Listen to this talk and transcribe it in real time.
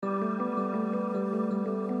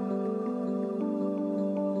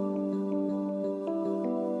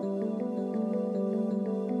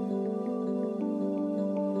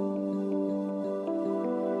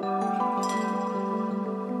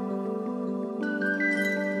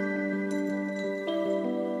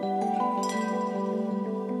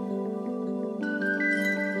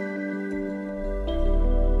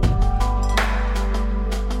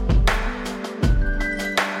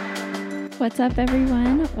What's up,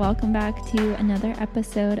 everyone? Welcome back to another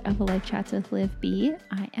episode of Life Chats with Liv B.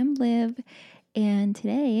 I am Liv, and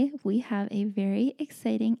today we have a very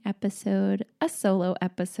exciting episode, a solo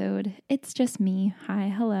episode. It's just me. Hi,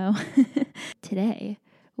 hello. Today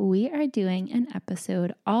we are doing an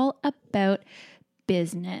episode all about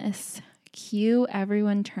business. Cue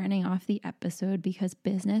everyone turning off the episode because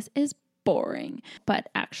business is boring. But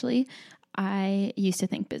actually, I used to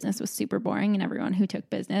think business was super boring, and everyone who took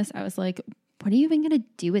business, I was like, what are you even going to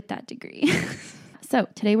do with that degree? So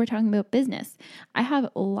today we're talking about business. I have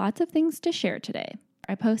lots of things to share today.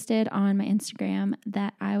 I posted on my Instagram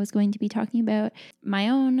that I was going to be talking about my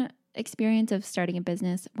own experience of starting a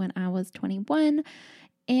business when I was 21.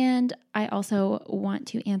 And I also want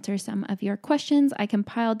to answer some of your questions. I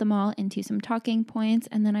compiled them all into some talking points.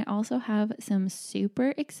 And then I also have some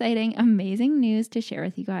super exciting, amazing news to share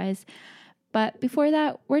with you guys. But before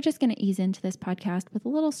that, we're just going to ease into this podcast with a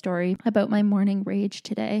little story about my morning rage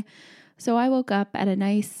today. So I woke up at the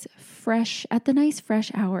nice fresh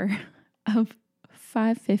hour of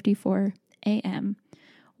 5:54 a.m.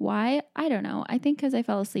 Why? I don't know. I think because I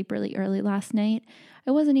fell asleep really early last night.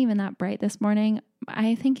 It wasn't even that bright this morning.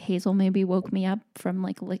 I think Hazel maybe woke me up from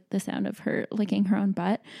the sound of her licking her own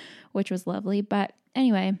butt, which was lovely. But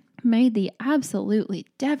anyway, made the absolutely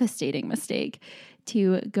devastating mistake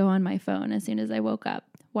to go on my phone as soon as I woke up.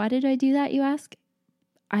 Why did I do that, you ask?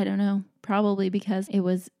 I don't know. Probably because it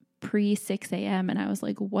was pre 6 a.m. and I was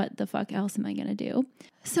like, what the fuck else am I going to do?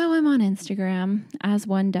 So I'm on Instagram, as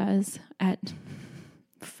one does at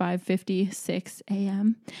 5:56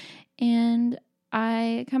 a.m. And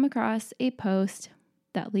I come across a post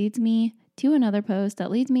that leads me to another post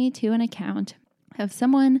that leads me to an account of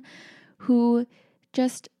someone who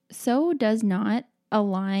just so does not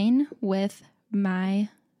align with my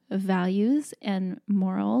values and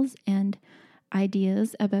morals and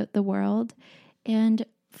ideas about the world. And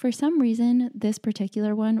for some reason, this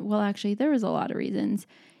particular one, well, actually, there was a lot of reasons.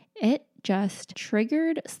 It just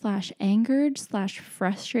triggered / angered /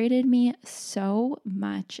 frustrated me so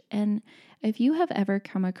much. And if you have ever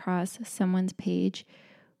come across someone's page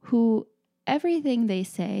who everything they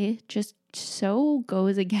say just so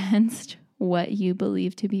goes against what you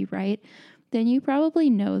believe to be right, then you probably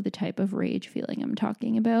know the type of rage feeling I'm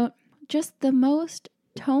talking about. Just the most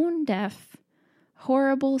tone-deaf,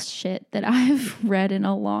 horrible shit that I've read in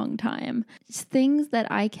a long time. It's things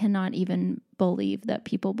that I cannot even believe that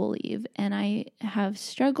people believe. And I have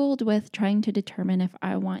struggled with trying to determine if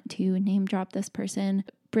I want to name drop this person.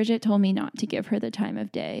 Bridget told me not to give her the time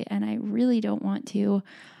of day, and I really don't want to.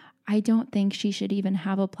 I don't think she should even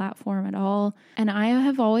have a platform at all. And I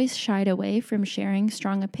have always shied away from sharing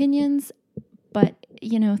strong opinions. But,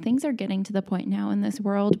 things are getting to the point now in this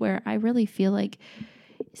world where I really feel like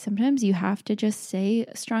sometimes you have to just say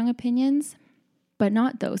strong opinions, but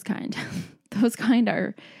not those kind. Those kind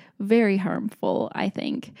are very harmful, I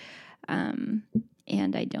think. And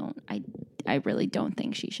I really don't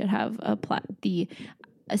think she should have a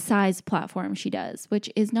size platform she does, which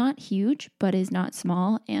is not huge, but is not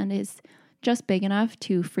small and is just big enough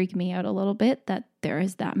to freak me out a little bit that there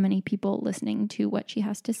is that many people listening to what she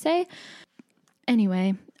has to say.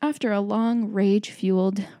 Anyway, after a long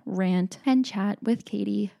rage-fueled rant and chat with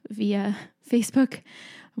Katie via Facebook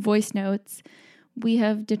voice notes, we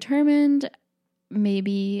have determined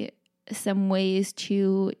maybe some ways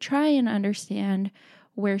to try and understand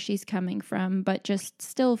where she's coming from, but just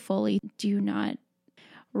still fully do not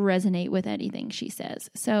resonate with anything she says.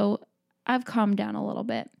 So I've calmed down a little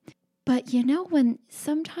bit. But when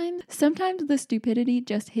sometimes the stupidity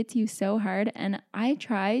just hits you so hard, and I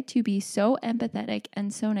try to be so empathetic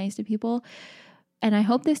and so nice to people, and I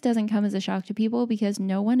hope this doesn't come as a shock to people because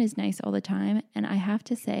no one is nice all the time, and I have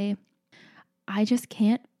to say, I just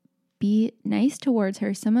can't be nice towards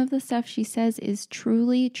her. Some of the stuff she says is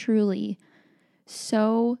truly, truly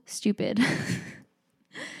so stupid.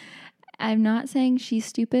 I'm not saying she's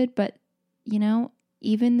stupid, but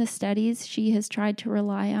even the studies she has tried to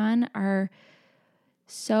rely on are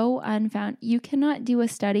so unfound. You cannot do a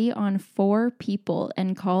study on 4 people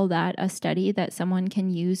and call that a study that someone can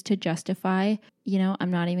use to justify, I'm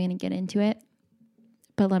not even going to get into it.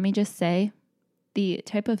 But let me just say, the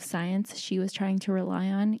type of science she was trying to rely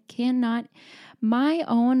on cannot. My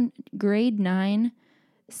own grade 9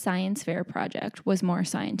 science fair project was more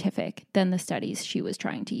scientific than the studies she was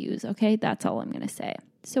trying to use. Okay, that's all I'm going to say.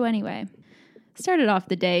 So anyway, started off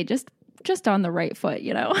the day just on the right foot,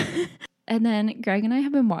 And then Greg and I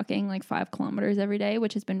have been walking 5 kilometers every day,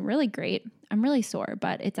 which has been really great. I'm really sore,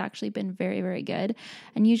 but it's actually been very, very good.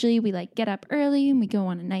 And usually we get up early and we go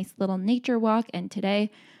on a nice little nature walk. And today,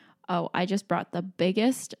 I just brought the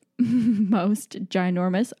biggest most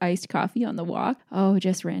ginormous iced coffee on the walk. Oh,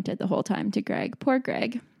 just ranted the whole time to Greg. Poor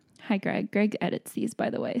Greg. Hi, Greg. Greg edits these, by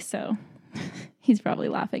the way, so he's probably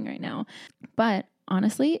laughing right now. But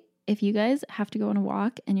honestly, if you guys have to go on a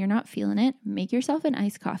walk and you're not feeling it, make yourself an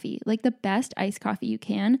iced coffee, like the best iced coffee you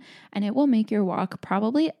can, and it will make your walk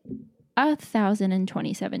probably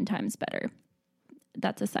 1,027 times better.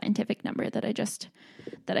 That's a scientific number that I just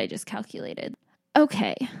calculated.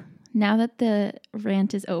 Okay, now that the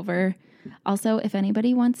rant is over, also, if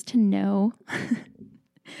anybody wants to know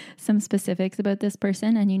some specifics about this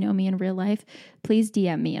person and you know me in real life, please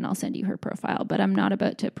DM me and I'll send you her profile. But I'm not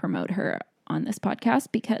about to promote her on this podcast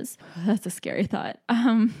because that's a scary thought.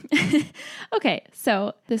 Okay,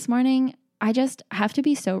 so this morning, I just have to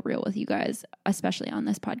be so real with you guys, especially on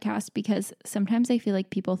this podcast, because sometimes I feel like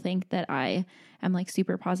people think that I am like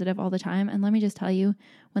super positive all the time. And let me just tell you,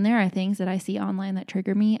 when there are things that I see online that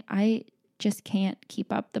trigger me, I just can't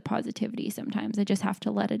keep up the positivity sometimes. I just have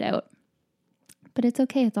to let it out. But it's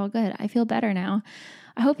okay. It's all good. I feel better now.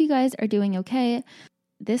 I hope you guys are doing okay.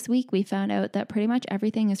 This week, we found out that pretty much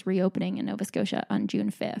everything is reopening in Nova Scotia on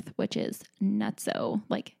June 5th, which is nutso.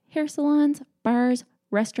 Like hair salons, bars,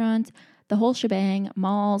 restaurants, the whole shebang,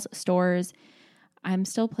 malls, stores. I'm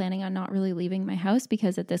still planning on not really leaving my house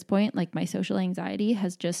because at this point, like my social anxiety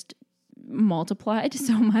has just multiplied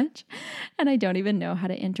so much and I don't even know how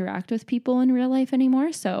to interact with people in real life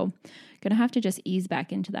anymore. So gonna have to just ease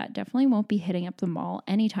back into that. Definitely won't be hitting up the mall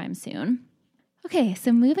anytime soon. Okay,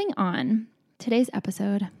 so moving on. Today's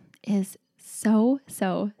episode is so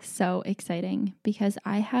exciting because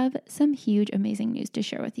I have some huge, amazing news to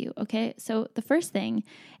share with you. Okay, so the first thing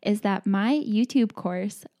is that my YouTube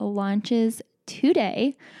course launches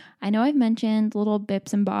today. I know I've mentioned little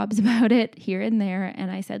bips and bobs about it here and there,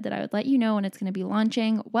 and I said that I would let you know when it's going to be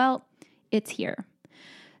launching. Well, it's here.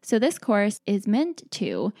 So this course is meant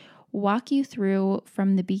to walk you through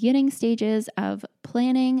from the beginning stages of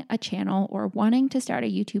planning a channel or wanting to start a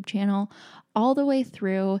YouTube channel all the way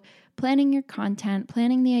through planning your content,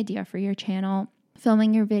 planning the idea for your channel,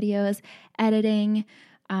 filming your videos, editing,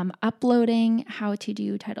 uploading, how to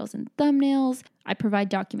do titles and thumbnails. I provide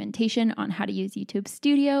documentation on how to use YouTube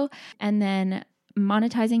Studio, and then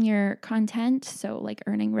monetizing your content, so like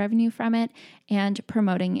earning revenue from it and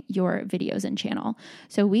promoting your videos and channel.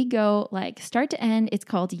 So we go like start to end. It's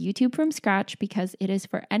called YouTube from Scratch because it is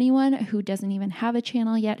for anyone who doesn't even have a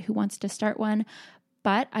channel yet, who wants to start one.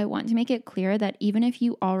 But I want to make it clear that even if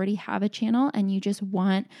you already have a channel and you just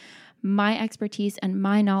want my expertise and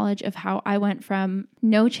my knowledge of how I went from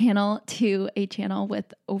no channel to a channel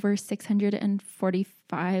with over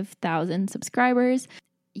 645,000 subscribers,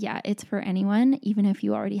 yeah, it's for anyone. Even if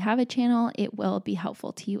you already have a channel, it will be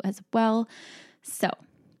helpful to you as well. So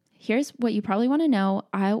here's what you probably want to know.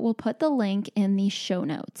 I will put the link in the show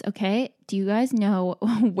notes, okay? Do you guys know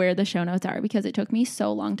where the show notes are? Because it took me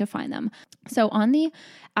so long to find them. So on the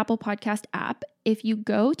Apple Podcast app, if you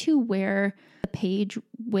go to where the page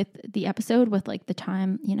with the episode with like the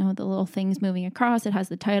time, you know, the little things moving across, it has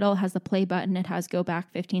the title, has the play button, it has go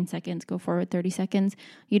back 15 seconds, go forward 30 seconds.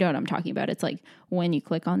 You know what I'm talking about. It's like when you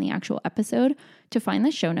click on the actual episode. To find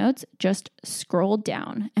the show notes, just scroll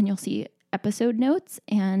down and you'll see episode notes,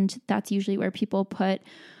 and that's usually where people put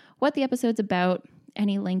what the episode's about,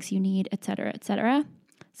 any links you need, etc., etc.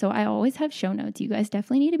 So I always have show notes. You guys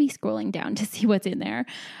definitely need to be scrolling down to see what's in there.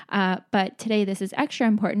 But today this is extra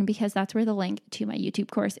important because that's where the link to my YouTube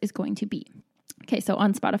course is going to be. Okay, so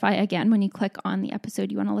on Spotify, again, when you click on the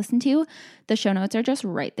episode you want to listen to, the show notes are just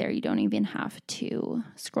right there. You don't even have to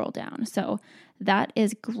scroll down. So that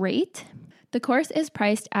is great. The course is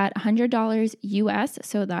priced at $100 US,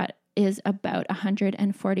 so that is about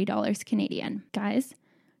 $140 Canadian. Guys,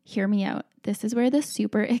 hear me out. This is where the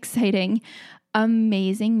super exciting,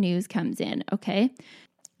 amazing news comes in, okay?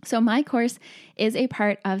 So my course is a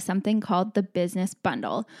part of something called the Business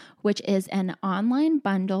Bundle, which is an online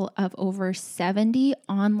bundle of over 70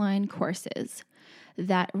 online courses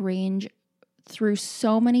that range through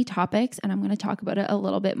so many topics, and I'm going to talk about it a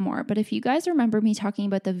little bit more. But if you guys remember me talking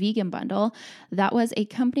about the Vegan Bundle, that was a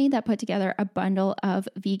company that put together a bundle of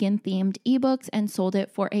vegan themed ebooks and sold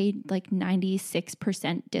it for a like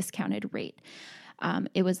 96% discounted rate.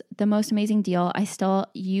 It was the most amazing deal. I still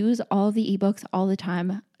use all of the ebooks all the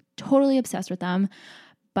time, totally obsessed with them.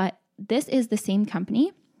 But this is the same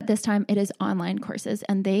company. This time it is online courses,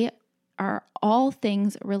 and they are all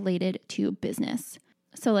things related to business.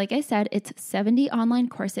 So like I said, it's 70 online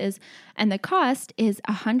courses, and the cost is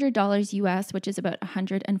 $100 US, which is about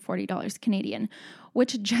 $140 Canadian,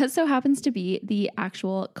 which just so happens to be the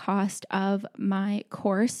actual cost of my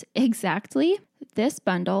course exactly. This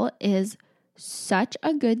bundle is such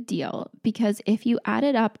a good deal because if you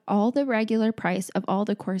added up all the regular price of all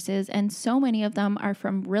the courses, and so many of them are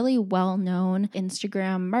from really well-known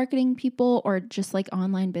Instagram marketing people or just like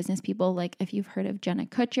online business people, like if you've heard of Jenna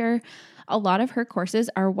Kutcher, a lot of her courses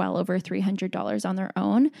are well over $300 on their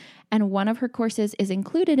own. And one of her courses is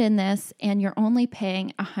included in this, and you're only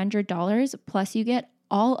paying $100 plus you get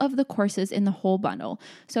all of the courses in the whole bundle.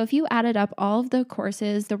 So if you added up all of the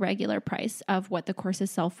courses, the regular price of what the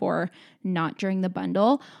courses sell for, not during the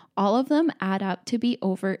bundle, all of them add up to be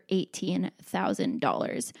over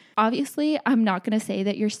 $18,000. Obviously, I'm not going to say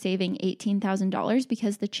that you're saving $18,000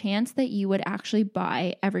 because the chance that you would actually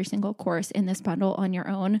buy every single course in this bundle on your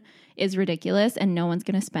own is ridiculous and no one's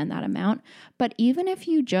going to spend that amount. But even if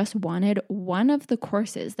you just wanted one of the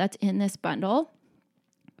courses that's in this bundle,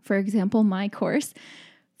 for example, my course,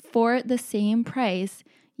 for the same price,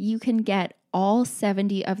 you can get all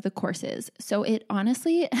 70 of the courses. So it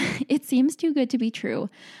honestly, it seems too good to be true.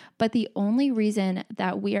 But the only reason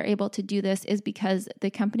that we are able to do this is because the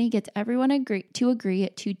company gets everyone to agree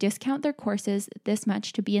to discount their courses this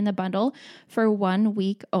much to be in the bundle for 1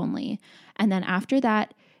 week only. And then after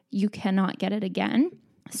that, you cannot get it again.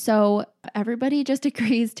 So everybody just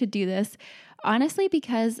agrees to do this. Honestly,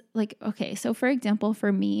 because okay, so for example,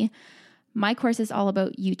 for me, my course is all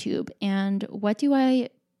about YouTube. And what do I,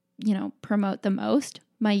 promote the most?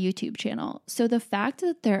 My YouTube channel. So the fact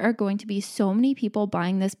that there are going to be so many people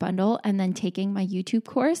buying this bundle and then taking my YouTube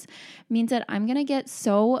course means that I'm going to get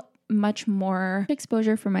so much more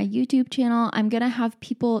exposure for my YouTube channel. I'm going to have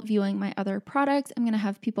people viewing my other products. I'm going to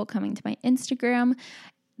have people coming to my Instagram.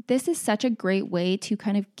 This is such a great way to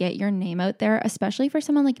kind of get your name out there, especially for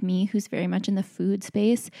someone like me who's very much in the food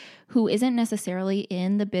space, who isn't necessarily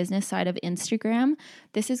in the business side of Instagram.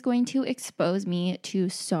 This is going to expose me to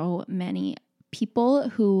so many people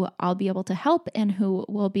who I'll be able to help and who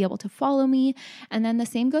will be able to follow me. And then the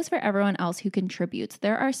same goes for everyone else who contributes.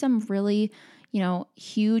 There are some really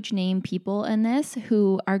huge name people in this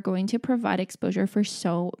who are going to provide exposure for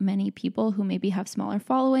so many people who maybe have smaller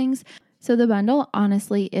followings. So the bundle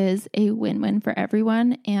honestly is a win-win for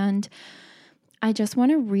everyone. And I just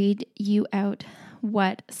want to read you out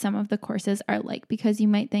what some of the courses are like, because you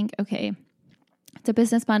might think, okay, it's a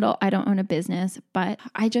business bundle. I don't own a business, but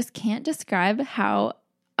I just can't describe how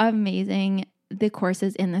amazing the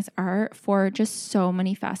courses in this are for just so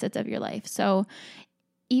many facets of your life. So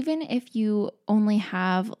even if you only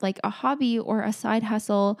have like a hobby or a side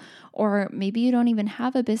hustle, or maybe you don't even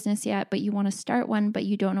have a business yet, but you want to start one, but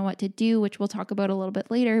you don't know what to do, which we'll talk about a little bit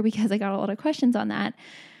later because I got a lot of questions on that.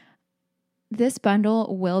 This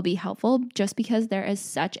bundle will be helpful just because there is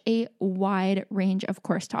such a wide range of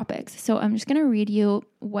course topics. So I'm just going to read you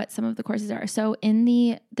what some of the courses are. So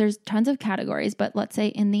there's tons of categories, but let's say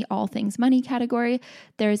in the all things money category,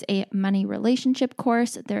 there's a money relationship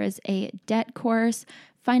course, there is a debt course,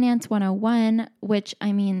 Finance 101, which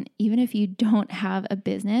even if you don't have a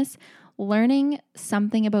business, learning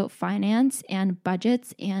something about finance and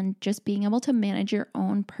budgets and just being able to manage your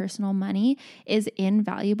own personal money is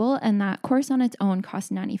invaluable. And that course on its own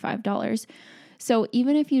costs $95. So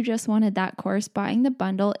even if you just wanted that course, buying the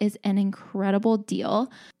bundle is an incredible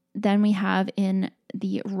deal. Then we have in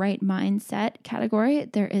the right mindset category,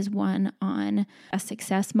 there is one on a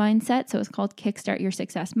success mindset. So it's called Kickstart Your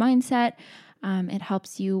Success Mindset. It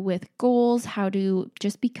helps you with goals, how to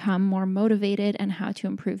just become more motivated, and how to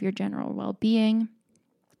improve your general well-being.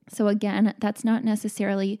 So again, that's not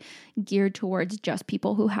necessarily geared towards just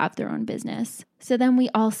people who have their own business. So then we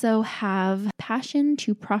also have Passion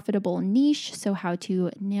to Profitable Niche. So how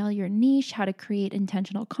to nail your niche, how to create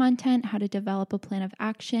intentional content, how to develop a plan of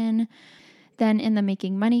action. Then in the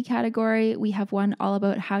Making Money category, we have one all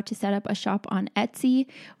about how to set up a shop on Etsy,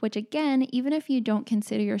 which again, even if you don't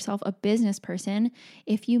consider yourself a business person,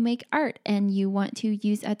 if you make art and you want to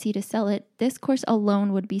use Etsy to sell it, this course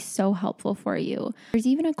alone would be so helpful for you. There's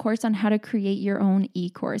even a course on how to create your own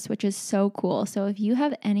e-course, which is so cool. So if you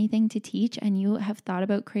have anything to teach and you have thought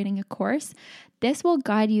about creating a course, this will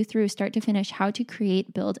guide you through start to finish how to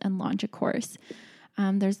create, build, and launch a course.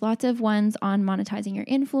 There's lots of ones on monetizing your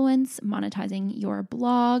influence, monetizing your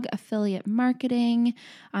blog, affiliate marketing,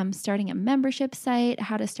 starting a membership site,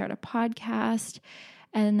 how to start a podcast.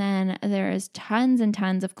 And then there's tons and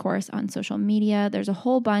tons, of course, on social media. There's a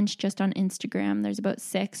whole bunch just on Instagram. There's about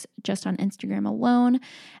 6 just on Instagram alone.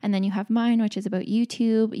 And then you have mine, which is about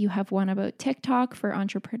YouTube. You have one about TikTok for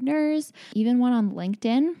entrepreneurs, even one on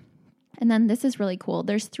LinkedIn. And then this is really cool.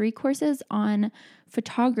 There's 3 courses on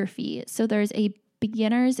photography. So there's a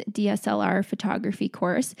beginner's DSLR photography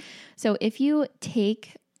course. So if you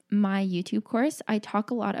take my YouTube course, I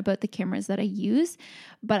talk a lot about the cameras that I use,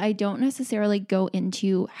 but I don't necessarily go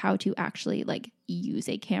into how to actually like use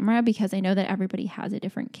a camera, because I know that everybody has a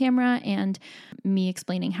different camera, and me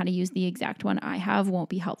explaining how to use the exact one I have won't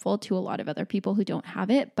be helpful to a lot of other people who don't have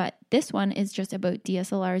it. But this one is just about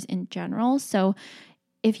DSLRs in general. So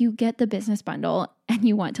if you get the business bundle and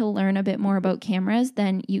you want to learn a bit more about cameras,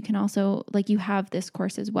 then you can also, like, you have this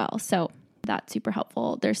course as well. So that's super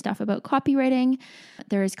helpful. There's stuff about copywriting.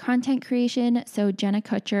 There's content creation. So Jenna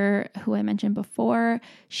Kutcher, who I mentioned before,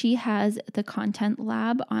 she has the Content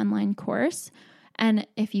Lab online course. And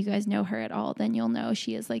if you guys know her at all, then you'll know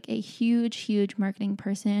she is like a huge, huge marketing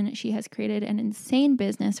person. She has created an insane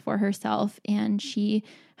business for herself, and she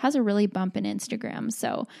has a really bump in Instagram.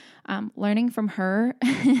 So learning from her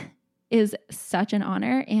is such an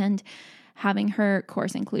honor, and having her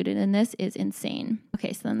course included in this is insane.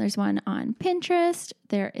 Okay, so then there's one on Pinterest.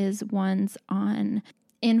 There is ones on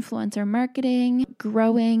influencer marketing,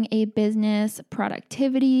 growing a business,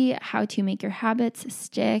 productivity, how to make your habits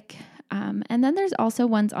stick. And then there's also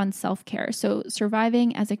ones on self-care. So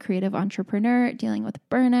surviving as a creative entrepreneur, dealing with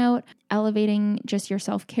burnout, elevating just your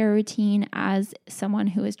self-care routine as someone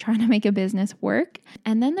who is trying to make a business work.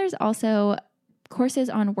 And then there's also courses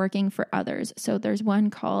on working for others. So there's one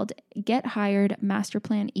called Get Hired Master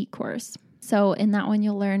Plan e-course. So in that one,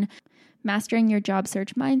 you'll learn mastering your job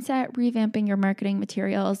search mindset, revamping your marketing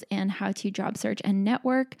materials, and how to job search and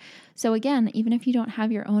network. So again, even if you don't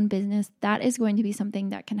have your own business, that is going to be something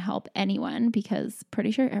that can help anyone, because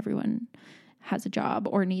pretty sure everyone has a job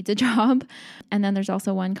or needs a job. And then there's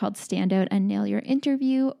also one called Stand Out and Nail Your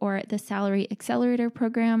Interview, or the Salary Accelerator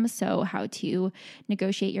program. So how to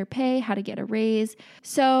negotiate your pay, how to get a raise.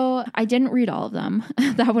 So I didn't read all of them.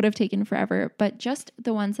 That would have taken forever. But just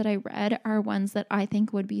the ones that I read are ones that I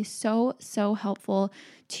think would be so, so helpful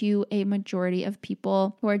to a majority of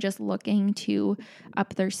people who are just looking to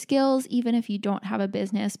up their skills, even if you don't have a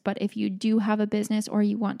business. But if you do have a business or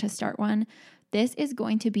you want to start one, this is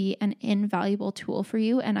going to be an invaluable tool for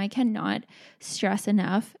you. And I cannot stress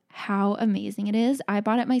enough how amazing it is. I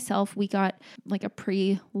bought it myself. We got like a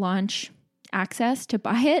pre-launch access to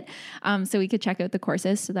buy it, so we could check out the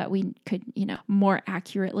courses so that we could, more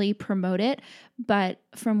accurately promote it. But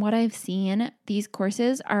from what I've seen, these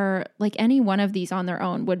courses are like, any one of these on their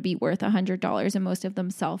own would be worth $100, and most of them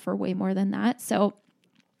sell for way more than that. So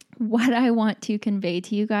what I want to convey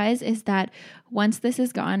to you guys is that once this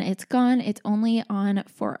is gone, it's gone. It's only on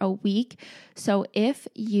for a week. So if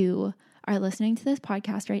you are listening to this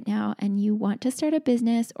podcast right now and you want to start a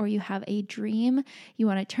business, or you have a dream, you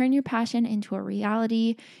want to turn your passion into a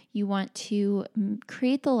reality, you want to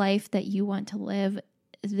create the life that you want to live,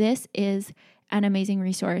 this is an amazing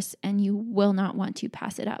resource, and you will not want to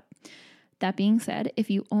pass it up. That being said, if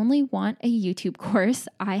you only want a YouTube course,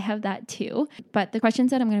 I have that too. But the questions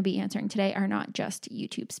that I'm going to be answering today are not just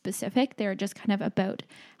YouTube specific. They're just kind of about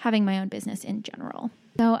having my own business in general.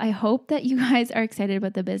 So I hope that you guys are excited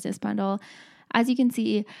about the business bundle. As you can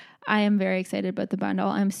see, I am very excited about the bundle.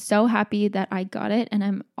 I'm so happy that I got it. And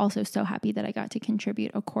I'm also so happy that I got to contribute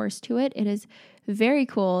a course to it. It is very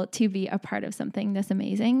cool to be a part of something this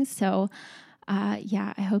amazing. So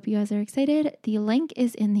I hope you guys are excited. The link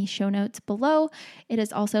is in the show notes below. It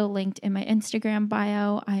is also linked in my Instagram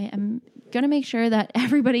bio. I am going to make sure that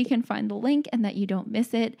everybody can find the link and that you don't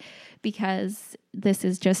miss it, because this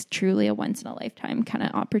is just truly a once in a lifetime kind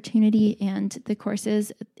of opportunity. And the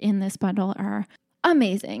courses in this bundle are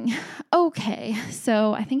amazing. Okay,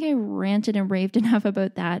 so I think I ranted and raved enough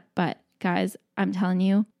about that, but guys, I'm telling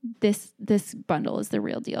you, this bundle is the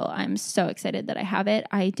real deal. I'm so excited that I have it.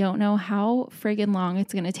 I don't know how friggin' long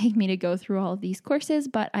it's going to take me to go through all of these courses,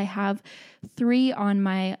 but I have 3 on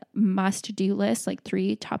my must-do list, like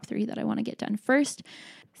top 3 that I want to get done first.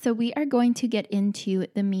 So we are going to get into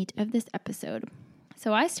the meat of this episode.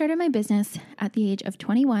 So I started my business at the age of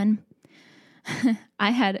 21.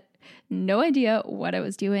 I had no idea what I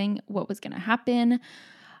was doing, what was going to happen.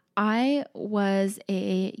 I was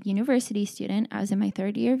a university student. I was in my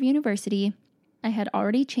 3rd year of university. I had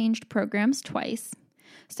already changed programs twice.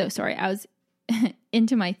 I was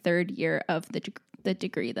into my 3rd year of the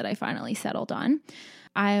degree that I finally settled on.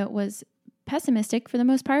 I was pessimistic for the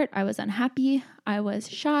most part. I was unhappy. I was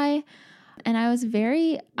shy, and I was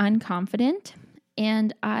very unconfident.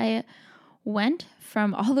 And I went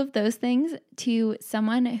from all of those things to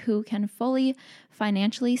someone who can fully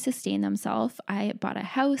financially sustain themselves. I bought a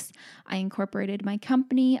house. I incorporated my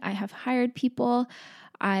company. I have hired people.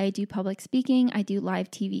 I do public speaking. I do live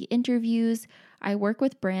TV interviews. I work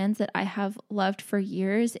with brands that I have loved for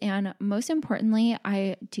years. And most importantly,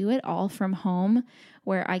 I do it all from home,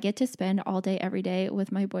 where I get to spend all day, every day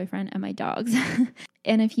with my boyfriend and my dogs.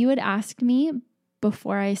 And if you had asked me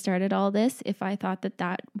before I started all this, if I thought that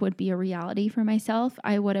that would be a reality for myself,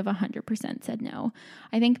 I would have 100% said no.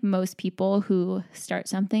 I think most people who start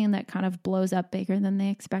something that kind of blows up bigger than they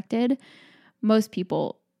expected, most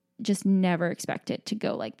people just never expect it to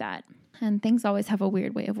go like that. And things always have a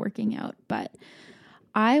weird way of working out. But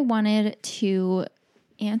I wanted to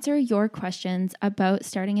answer your questions about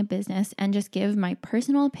starting a business and just give my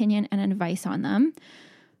personal opinion and advice on them.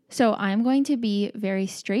 So I'm going to be very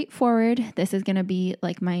straightforward. This is going to be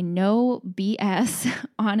like my no BS,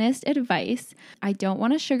 honest advice. I don't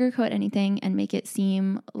want to sugarcoat anything and make it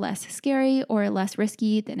seem less scary or less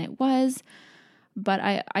risky than it was. But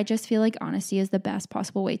I just feel like honesty is the best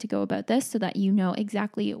possible way to go about this, so that you know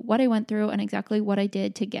exactly what I went through and exactly what I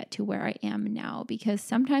did to get to where I am now. Because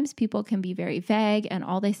sometimes people can be very vague and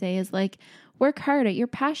all they say is like, work hard at your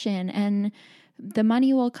passion and the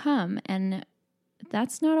money will come. And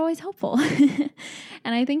that's not always helpful. And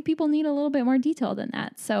I think people need a little bit more detail than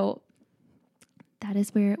that. So that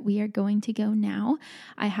is where we are going to go now.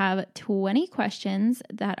 I have 20 questions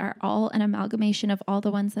that are all an amalgamation of all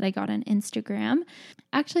the ones that I got on Instagram.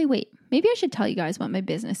 Actually, wait, maybe I should tell you guys what my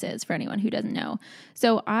business is for anyone who doesn't know.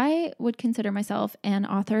 So I would consider myself an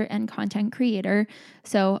author and content creator.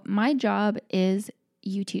 So my job is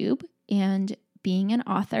YouTube and being an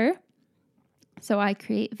author. So I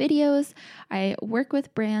create videos, I work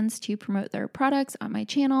with brands to promote their products on my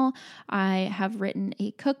channel, I have written a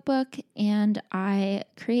cookbook, and I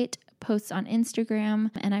create posts on Instagram,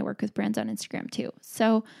 and I work with brands on Instagram too.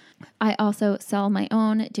 So I also sell my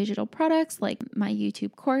own digital products like my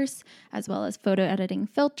YouTube course, as well as photo editing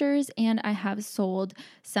filters, and I have sold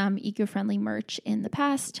some eco-friendly merch in the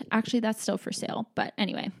past. Actually, that's still for sale, but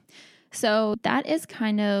anyway. So that is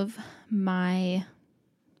kind of my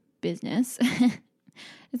business.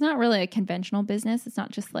 It's not really a conventional business. It's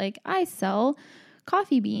not just like I sell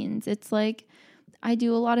coffee beans. It's like I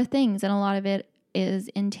do a lot of things, and a lot of it is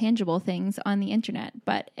intangible things on the internet.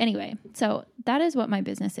 But anyway, so that is what my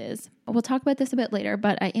business is. We'll talk about this a bit later,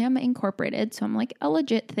 but I am incorporated. So I'm like a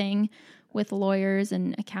legit thing with lawyers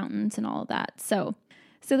and accountants and all of that. So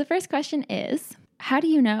the first question is, how do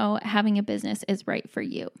you know having a business is right for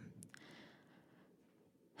you?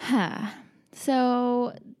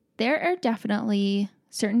 So there are definitely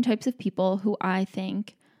certain types of people who I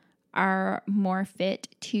think are more fit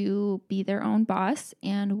to be their own boss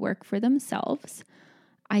and work for themselves.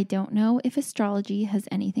 I don't know if astrology has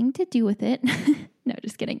anything to do with it. No,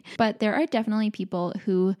 just kidding. But there are definitely people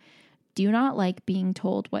who do not like being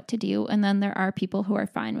told what to do. And then there are people who are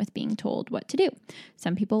fine with being told what to do.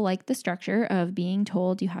 Some people like the structure of being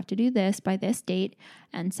told you have to do this by this date.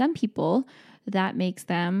 And some people, that makes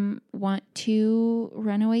them want to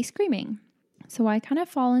run away screaming. So I kind of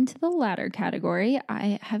fall into the latter category.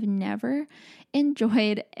 I have never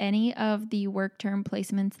enjoyed any of the work term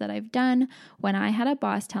placements that I've done when I had a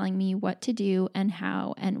boss telling me what to do and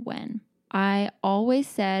how and when. I always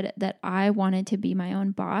said that I wanted to be my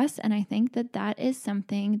own boss, and I think that that is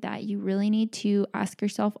something that you really need to ask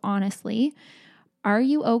yourself honestly. Are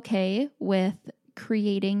you okay with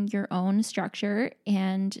creating your own structure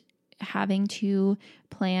and having to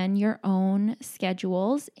plan your own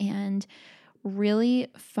schedules and really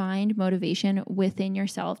find motivation within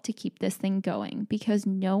yourself to keep this thing going? Because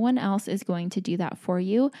no one else is going to do that for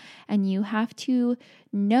you. And you have to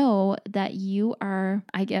know that you are,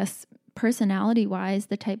 I guess, personality-wise,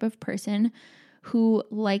 the type of person who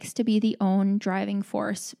likes to be the own driving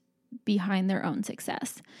force behind their own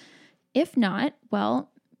success. If not, well,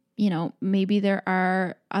 maybe there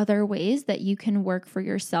are other ways that you can work for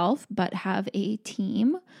yourself, but have a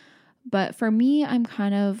team. But for me, I'm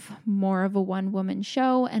kind of more of a one-woman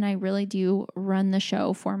show, and I really do run the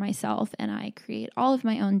show for myself, and I create all of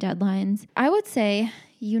my own deadlines. I would say,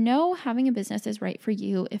 having a business is right for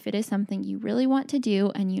you if it is something you really want to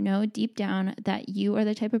do, and deep down that you are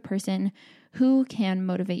the type of person who can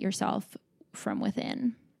motivate yourself from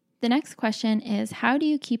within. The next question is, how do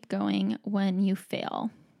you keep going when you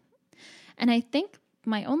fail? And I think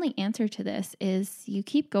my only answer to this is you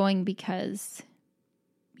keep going because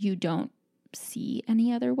you don't see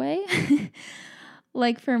any other way.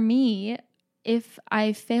 Like for me, if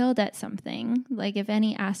I failed at something, like if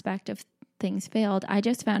any aspect of things failed, I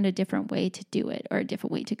just found a different way to do it or a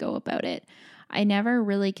different way to go about it. I never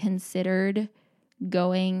really considered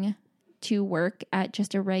going to work at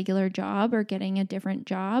just a regular job or getting a different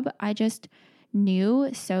job. I just knew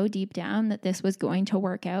so deep down that this was going to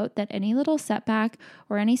work out, that any little setback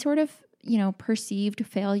or any sort of perceived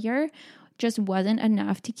failure just wasn't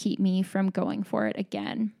enough to keep me from going for it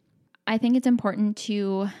again. I think it's important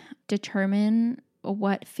to determine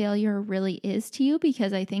what failure really is to you,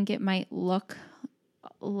 because I think it might look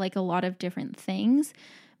like a lot of different things.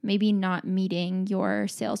 Maybe not meeting your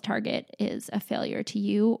sales target is a failure to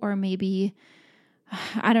you, or maybe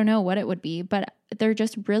I don't know what it would be, but there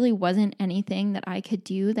just really wasn't anything that I could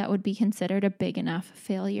do that would be considered a big enough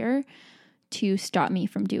failure to stop me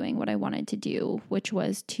from doing what I wanted to do, which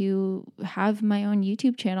was to have my own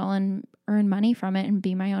YouTube channel and earn money from it and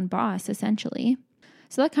be my own boss, essentially.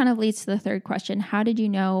 So that kind of leads to the third question. How did you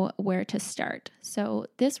know where to start? So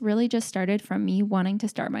this really just started from me wanting to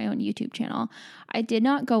start my own YouTube channel. I did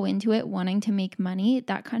not go into it wanting to make money.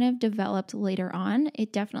 That kind of developed later on.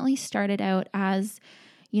 It definitely started out as,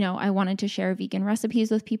 I wanted to share vegan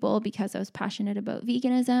recipes with people because I was passionate about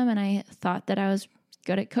veganism and I thought that I was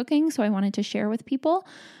good at cooking, so I wanted to share with people.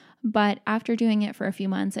 But after doing it for a few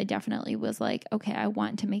months, I definitely was like, okay, I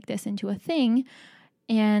want to make this into a thing.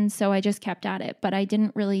 And so I just kept at it, but I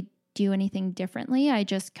didn't really do anything differently. I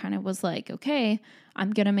just kind of was like, okay,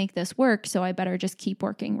 I'm going to make this work, so I better just keep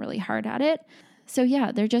working really hard at it. So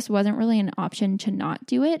yeah, there just wasn't really an option to not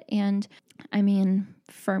do it. And I mean,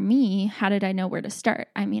 for me, how did I know where to start?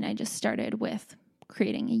 I mean, I just started with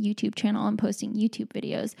creating a YouTube channel and posting YouTube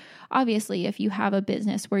videos. Obviously, if you have a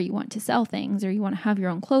business where you want to sell things or you want to have your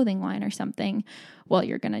own clothing line or something, well,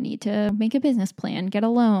 you're going to need to make a business plan, get a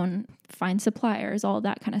loan, find suppliers, all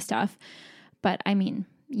that kind of stuff. But I mean,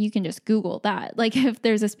 you can just Google that. Like if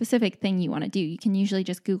there's a specific thing you want to do, you can usually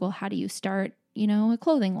just Google how do you start, a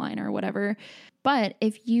clothing line or whatever. But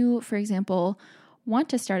if you, for example, want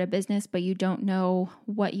to start a business, but you don't know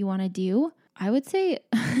what you want to do, I would say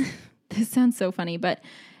this sounds so funny, but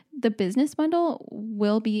the business bundle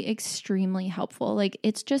will be extremely helpful. Like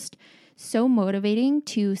it's just so motivating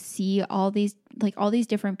to see all these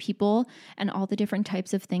different people and all the different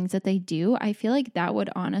types of things that they do. I feel like that would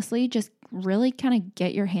honestly just really kind of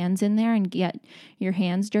get your hands in there and get your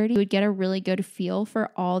hands dirty. You would get a really good feel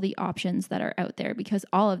for all the options that are out there, because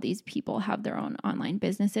all of these people have their own online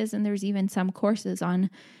businesses. And there's even some courses on,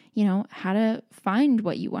 how to find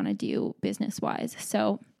what you want to do business-wise.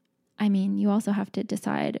 So I mean, you also have to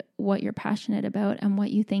decide what you're passionate about and what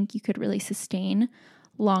you think you could really sustain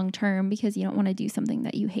long term, because you don't want to do something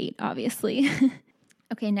that you hate, obviously.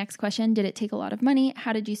 Okay, next question. Did it take a lot of money?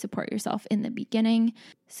 How did you support yourself in the beginning?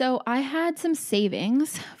 So I had some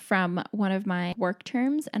savings from one of my work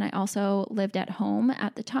terms, and I also lived at home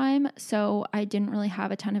at the time, so I didn't really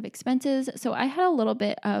have a ton of expenses. So I had a little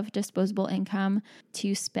bit of disposable income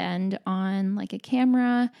to spend on like a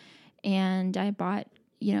camera, and I bought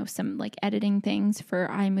some like editing things for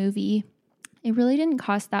iMovie. It really didn't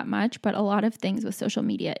cost that much, but a lot of things with social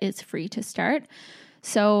media is free to start.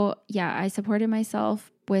 So yeah, I supported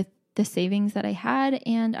myself with the savings that I had,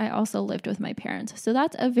 and I also lived with my parents. So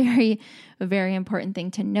that's a very, very important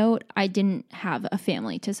thing to note. I didn't have a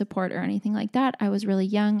family to support or anything like that. I was really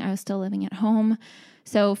young. I was still living at home.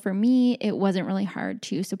 So for me, it wasn't really hard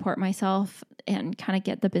to support myself and kind of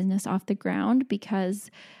get the business off the ground,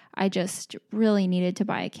 because I just really needed to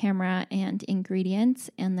buy a camera and ingredients.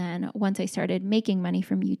 And then once I started making money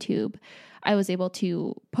from YouTube, I was able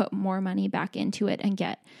to put more money back into it and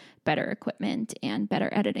get better equipment and better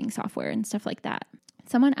editing software and stuff like that.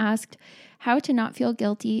 Someone asked how to not feel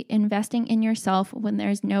guilty investing in yourself when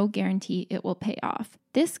there's no guarantee it will pay off.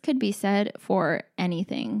 This could be said for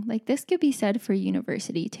anything. Like this could be said for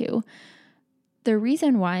university too. The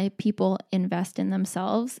reason why people invest in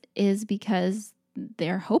themselves is because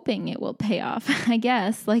they're hoping it will pay off, I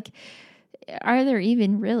guess. Like, are there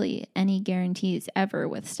even really any guarantees ever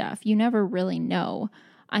with stuff? You never really know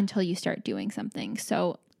until you start doing something.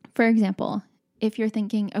 So, for example, if you're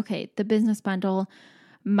thinking, okay, the business bundle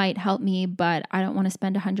might help me, but I don't want to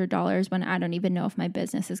spend $100 when I don't even know if my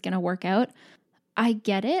business is going to work out. I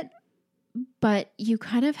get it, but you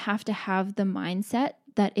kind of have to have the mindset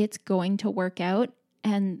that it's going to work out,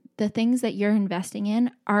 and the things that you're investing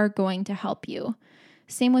in are going to help you.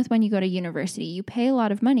 Same with when you go to university. You pay a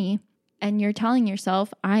lot of money and you're telling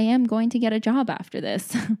yourself, I am going to get a job after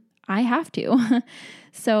this. I have to.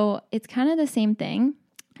 So it's kind of the same thing.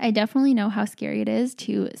 I definitely know how scary it is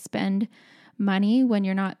to spend money when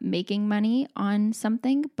you're not making money on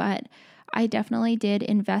something, but I definitely did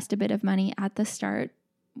invest a bit of money at the start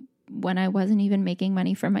when I wasn't even making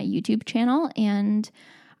money from my YouTube channel, and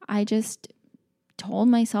I just told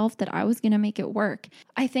myself that I was going to make it work.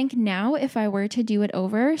 I think now if I were to do it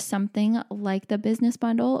over, something like the business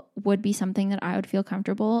bundle would be something that I would feel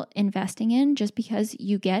comfortable investing in, just because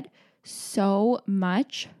you get so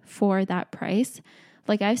much for that price.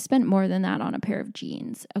 Like I've spent more than that on a pair of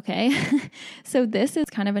jeans, okay? So this is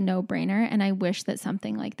kind of a no-brainer, and I wish that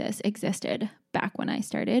something like this existed back when I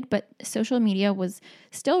started, but social media was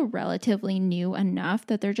still relatively new enough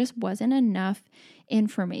that there just wasn't enough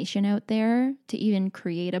information out there to even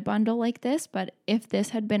create a bundle like this. But if this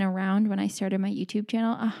had been around when I started my YouTube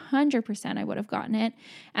channel, 100% I would have gotten it,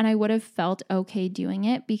 and I would have felt okay doing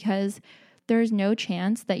it, because there's no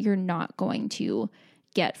chance that you're not going to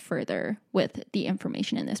get further with the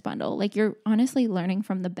information in this bundle. Like you're honestly learning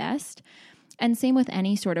from the best. And same with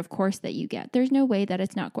any sort of course that you get. There's no way that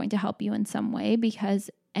it's not going to help you in some way, because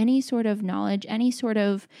any sort of knowledge, any sort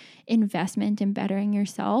of investment in bettering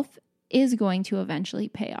yourself is going to eventually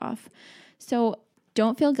pay off. So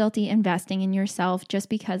don't feel guilty investing in yourself just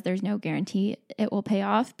because there's no guarantee it will pay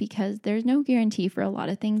off, because there's no guarantee for a lot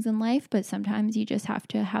of things in life, but sometimes you just have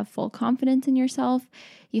to have full confidence in yourself.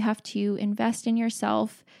 You have to invest in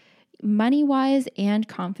yourself money-wise and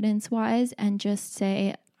confidence-wise and just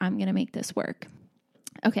say, I'm going to make this work.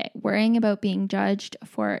 Okay, worrying about being judged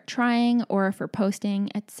for trying or for posting,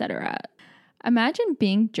 etc. Imagine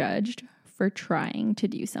being judged for trying to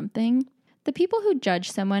do something. The people who judge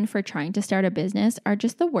someone for trying to start a business are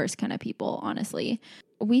just the worst kind of people, honestly.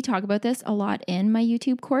 We talk about this a lot in my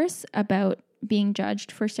YouTube course about being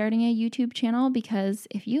judged for starting a YouTube channel, because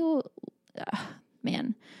if you,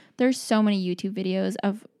 there's so many YouTube videos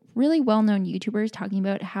of really well-known YouTubers talking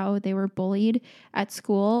about how they were bullied at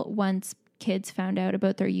school once kids found out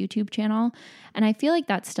about their YouTube channel. And I feel like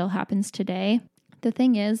that still happens today. The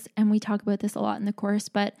thing is, and we talk about this a lot in the course,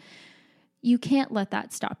 but you can't let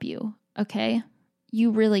that stop you. Okay?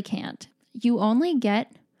 You really can't. You only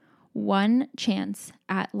get one chance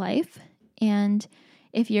at life. And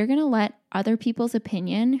if you're going to let other people's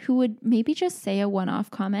opinion, who would maybe just say a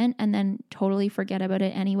one-off comment and then totally forget about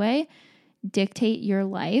it anyway, dictate your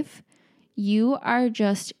life, you are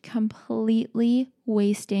just completely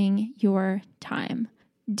wasting your time.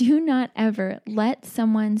 Do not ever let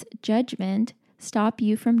someone's judgment stop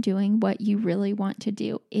you from doing what you really want to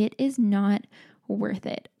do. It is not worth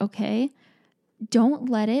it, okay? Don't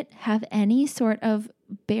let it have any sort of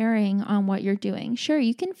bearing on what you're doing. Sure,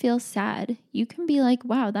 you can feel sad. You can be like,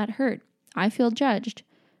 wow, that hurt. I feel judged.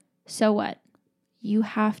 So what? You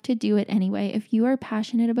have to do it anyway. If you are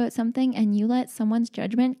passionate about something and you let someone's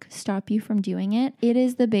judgment stop you from doing it, it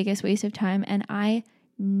is the biggest waste of time. And I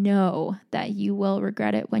know that you will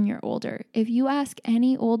regret it when you're older. If you ask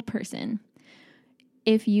any old person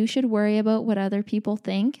if you should worry about what other people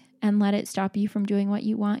think and let it stop you from doing what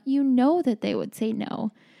you want, you know that they would say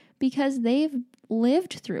no, because they've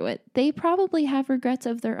lived through it. They probably have regrets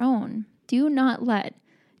of their own. Do not let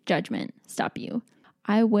judgment stop you.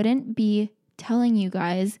 I wouldn't be telling you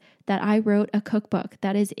guys that I wrote a cookbook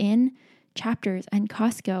that is in Chapters and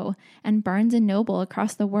Costco and Barnes and Noble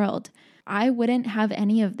across the world. I wouldn't have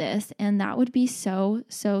any of this, and that would be so,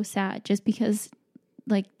 so sad, just because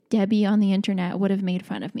like Debbie on the internet would have made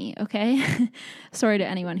fun of me, okay? Sorry to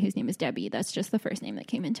anyone whose name is Debbie. That's just the first name that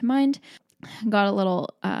came into mind. Got a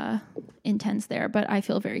little intense there, but I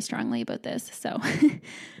feel very strongly about this. So,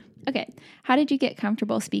 okay. How did you get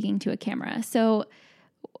comfortable speaking to a camera? So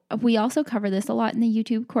we also cover this a lot in the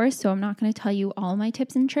YouTube course, so I'm not going to tell you all my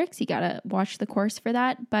tips and tricks. You got to watch the course for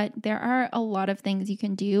that. But there are a lot of things you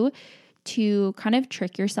can do to kind of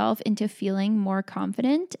trick yourself into feeling more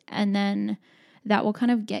confident, and then that will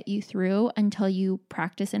kind of get you through until you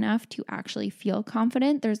practice enough to actually feel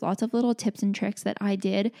confident. There's lots of little tips and tricks that I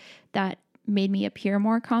did that made me appear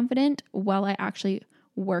more confident while I actually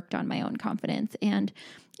worked on my own confidence. And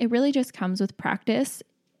it really just comes with practice.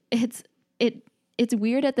 It's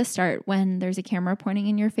weird at the start when there's a camera pointing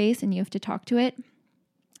in your face and you have to talk to it,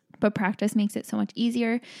 but practice makes it so much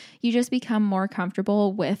easier. You just become more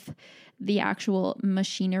comfortable with the actual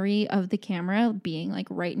machinery of the camera being like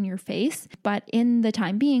right in your face. But in the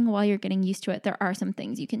time being, while you're getting used to it, there are some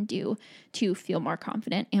things you can do to feel more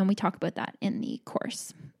confident. And we talk about that in the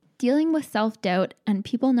course. Dealing with self-doubt and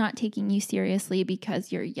people not taking you seriously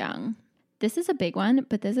because you're young. This is a big one,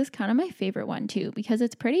 but this is kind of my favorite one too, because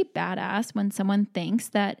it's pretty badass when someone thinks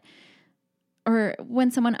that, or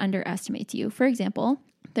when someone underestimates you. For example,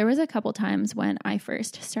 there was a couple times when I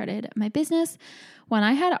first started my business when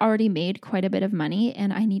I had already made quite a bit of money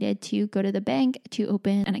and I needed to go to the bank to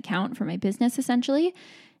open an account for my business essentially.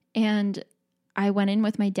 And I went in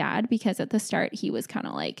with my dad because at the start he was kind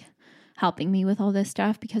of like helping me with all this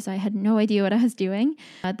stuff because I had no idea what I was doing.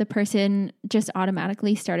 The person just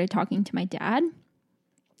automatically started talking to my dad.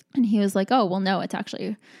 And he was like, oh, well, no, it's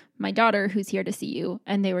actually my daughter who's here to see you.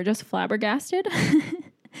 And they were just flabbergasted.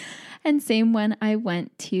 And same when I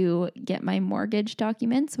went to get my mortgage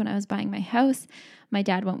documents when I was buying my house. My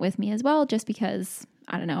dad went with me as well, just because,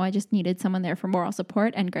 I don't know, I just needed someone there for moral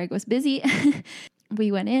support and Greg was busy. We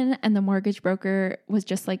went in and the mortgage broker was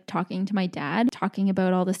just like talking to my dad, talking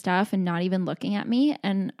about all the stuff and not even looking at me.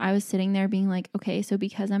 And I was sitting there being like, okay, so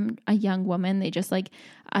because I'm a young woman, they just like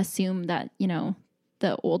assume that, you know,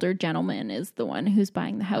 the older gentleman is the one who's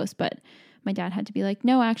buying the house. But my dad had to be like,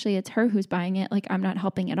 no, actually it's her who's buying it. Like, I'm not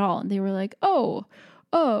helping at all. And they were like, oh,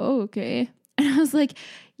 okay. And I was like,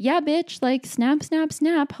 yeah, bitch, like snap, snap,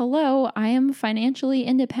 snap. Hello, I am financially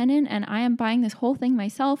independent and I am buying this whole thing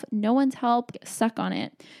myself. No one's help. Suck on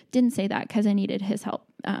it. Didn't say that because I needed his help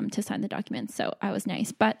to sign the documents. So I was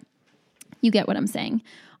nice, but you get what I'm saying.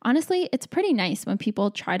 Honestly, it's pretty nice when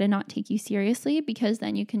people try to not take you seriously, because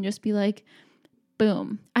then you can just be like,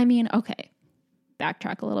 boom. I mean, okay,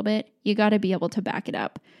 backtrack a little bit. You got to be able to back it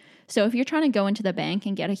up. So if you're trying to go into the bank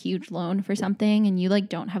and get a huge loan for something and you like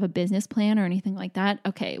don't have a business plan or anything like that,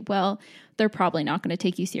 okay, well, they're probably not going to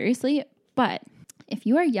take you seriously. But if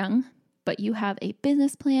you are young, but you have a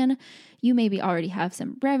business plan, you maybe already have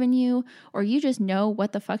some revenue, or you just know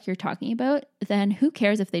what the fuck you're talking about, then who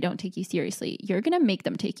cares if they don't take you seriously? You're going to make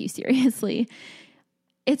them take you seriously.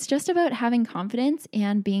 It's just about having confidence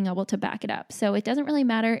and being able to back it up. So it doesn't really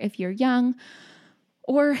matter if you're young,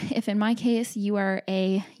 or if in my case, you are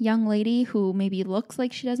a young lady who maybe looks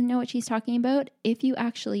like she doesn't know what she's talking about. If you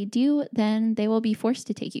actually do, then they will be forced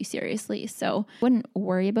to take you seriously. So wouldn't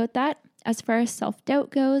worry about that. As far as self-doubt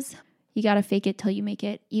goes, you got to fake it till you make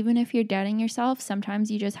it. Even if you're doubting yourself, sometimes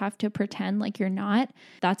you just have to pretend like you're not.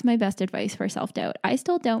 That's my best advice for self-doubt. I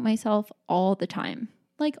still doubt myself all the time.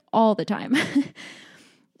 Like all the time.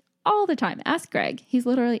 All the time. Ask Greg. He's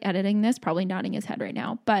literally editing this, probably nodding his head right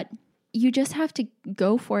now. But you just have to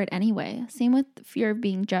go for it anyway. Same with fear of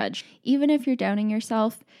being judged. Even if you're doubting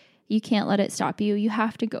yourself, you can't let it stop you. You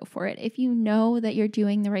have to go for it. If you know that you're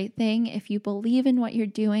doing the right thing, if you believe in what you're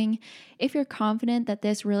doing, if you're confident that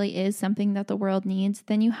this really is something that the world needs,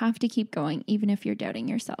 then you have to keep going, even if you're doubting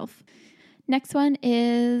yourself. Next one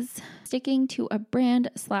is sticking to a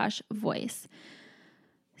brand/voice.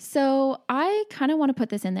 So I kind of want to put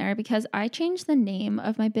this in there because I changed the name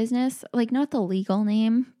of my business, like not the legal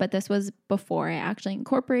name, but this was before I actually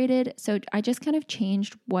incorporated. So I just kind of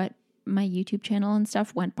changed what my YouTube channel and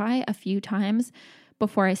stuff went by a few times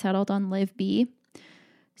before I settled on Live Bee.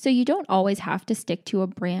 So you don't always have to stick to a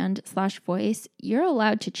brand/voice. You're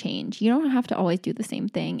allowed to change. You don't have to always do the same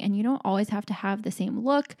thing, and you don't always have to have the same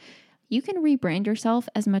look. You can rebrand yourself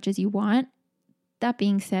as much as you want. That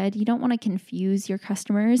being said, you don't want to confuse your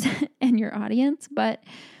customers and your audience, but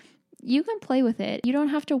you can play with it. You don't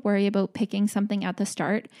have to worry about picking something at the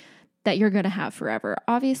start that you're going to have forever.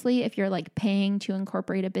 Obviously, if you're like paying to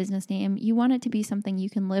incorporate a business name, you want it to be something you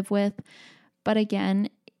can live with. But again,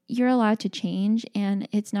 you're allowed to change, and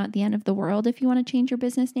it's not the end of the world if you want to change your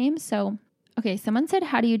business name. So, okay, someone said,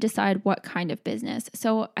 how do you decide what kind of business?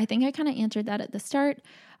 So I think I kind of answered that at the start.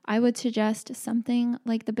 I would suggest something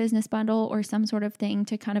like the business bundle or some sort of thing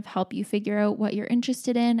to kind of help you figure out what you're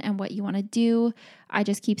interested in and what you want to do. I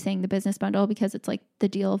just keep saying the business bundle because it's like the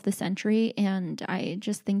deal of the century, and I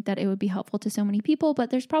just think that it would be helpful to so many people, but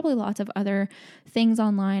there's probably lots of other things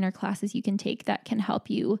online or classes you can take that can help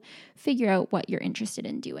you figure out what you're interested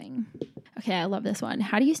in doing. Okay, I love this one.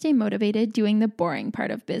 How do you stay motivated doing the boring part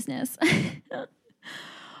of business?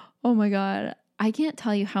 Oh my God. I can't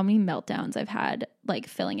tell you how many meltdowns I've had, like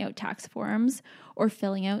filling out tax forms or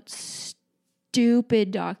filling out stupid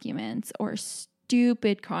documents or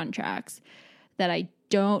stupid contracts that I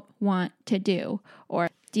don't want to do, or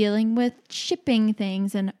dealing with shipping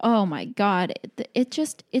things. And oh my God,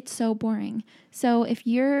 it's so boring. So if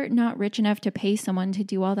you're not rich enough to pay someone to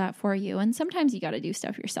do all that for you, and sometimes you got to do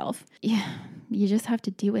stuff yourself, yeah, you just have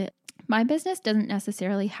to do it. My business doesn't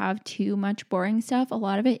necessarily have too much boring stuff. A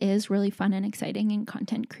lot of it is really fun and exciting and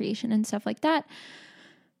content creation and stuff like that.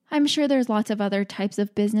 I'm sure there's lots of other types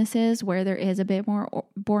of businesses where there is a bit more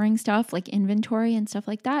boring stuff like inventory and stuff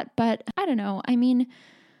like that. But I don't know. I mean,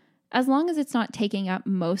 as long as it's not taking up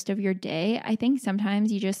most of your day, I think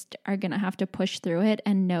sometimes you just are going to have to push through it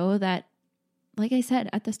and know that, like I said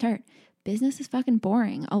at the start, business is fucking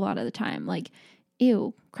boring a lot of the time. Like,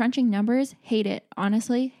 ew, crunching numbers, hate it.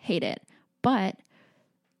 Honestly, hate it. But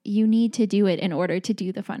you need to do it in order to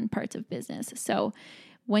do the fun parts of business. So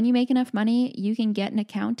when you make enough money, you can get an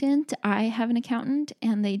accountant. I have an accountant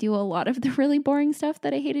and they do a lot of the really boring stuff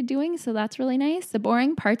that I hated doing. So that's really nice. The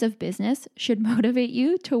boring parts of business should motivate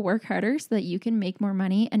you to work harder so that you can make more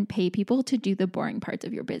money and pay people to do the boring parts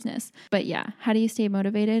of your business. But yeah, how do you stay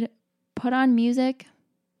motivated? Put on music,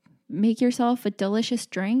 make yourself a delicious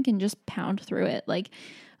drink and just pound through it. Like,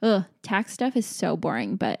 tax stuff is so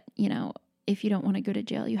boring, but you know, if you don't want to go to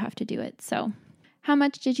jail, you have to do it. So how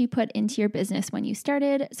much did you put into your business when you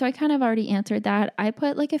started? So I kind of already answered that. I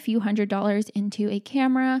put like a few $100s into a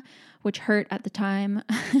camera, which hurt at the time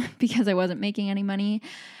because I wasn't making any money.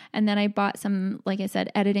 And then I bought some, like I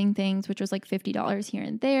said, editing things, which was like $50 here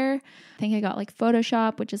and there. I think I got like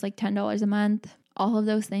Photoshop, which is like $10 a month. All of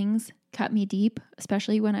those things cut me deep,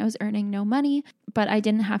 especially when I was earning no money. But I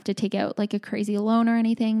didn't have to take out like a crazy loan or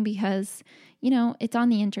anything because, it's on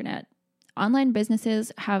the internet. Online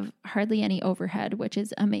businesses have hardly any overhead, which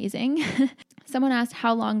is amazing. Someone asked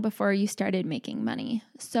how long before you started making money.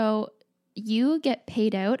 So you get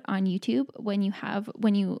paid out on YouTube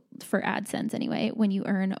for AdSense anyway, when you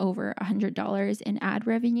earn over $100 in ad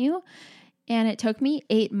revenue. And it took me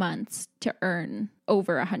 8 months to earn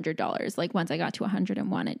over $100. Like once I got to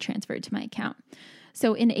 101, it transferred to my account.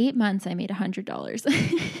 So in 8 months, I made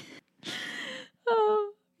 $100.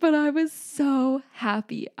 Oh, but I was so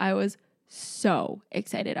happy. I was so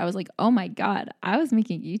excited. I was like, oh my God, I was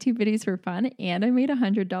making YouTube videos for fun and I made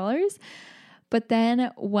 $100. But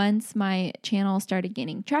then once my channel started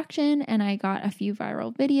gaining traction and I got a few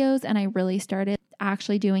viral videos and I really started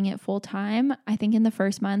actually doing it full time, I think in the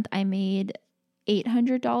first month I made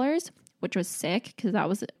 $800, which was sick because that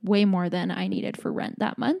was way more than I needed for rent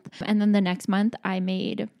that month. And then the next month I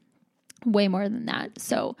made way more than that.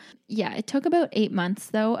 So yeah, it took about 8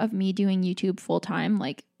 months though of me doing YouTube full time.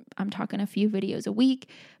 Like I'm talking a few videos a week,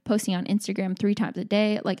 posting on Instagram 3 times a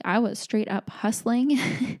day. Like I was straight up hustling.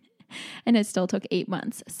 And it still took 8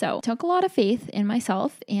 months. So it took a lot of faith in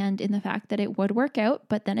myself and in the fact that it would work out,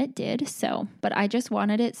 but then it did. But I just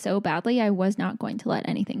wanted it so badly. I was not going to let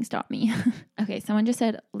anything stop me. Okay. Someone just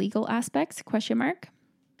said legal aspects, ?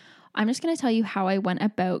 I'm just going to tell you how I went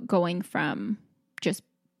about going from just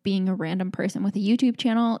being a random person with a YouTube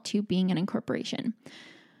channel to being an incorporation.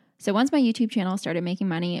 So once my YouTube channel started making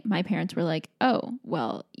money, my parents were like, oh,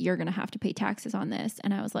 well, you're going to have to pay taxes on this.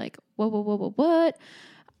 And I was like, whoa, what?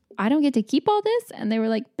 I don't get to keep all this? And they were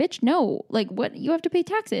like, bitch, no, like what? You have to pay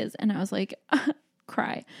taxes. And I was like,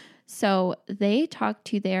 cry. So they talked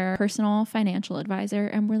to their personal financial advisor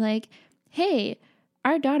and were like, hey,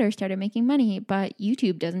 our daughter started making money, but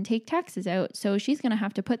YouTube doesn't take taxes out. So she's going to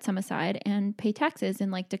have to put some aside and pay taxes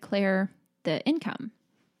and like declare the income.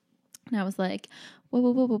 And I was like,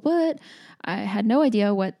 what? I had no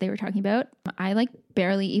idea what they were talking about. I like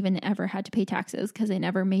barely even ever had to pay taxes because I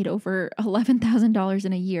never made over $11,000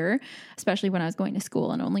 in a year, especially when I was going to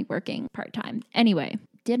school and only working part-time. Anyway,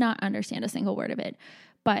 did not understand a single word of it.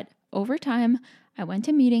 But over time, I went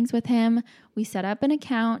to meetings with him. We set up an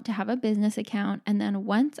account to have a business account. And then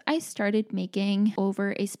once I started making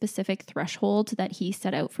over a specific threshold that he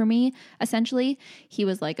set out for me, essentially, he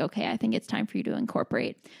was like, okay, I think it's time for you to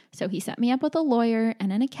incorporate. So he set me up with a lawyer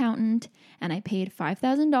and an accountant, and I paid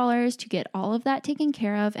 $5,000 to get all of that taken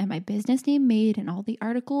care of and my business name made and all the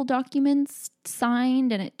article documents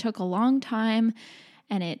signed. And it took a long time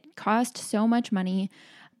and it cost so much money.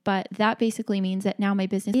 But that basically means that now my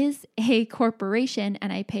business is a corporation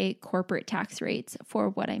and I pay corporate tax rates for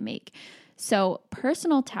what I make. So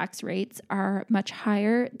personal tax rates are much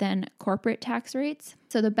higher than corporate tax rates.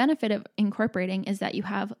 So the benefit of incorporating is that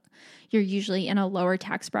you're usually in a lower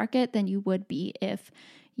tax bracket than you would be if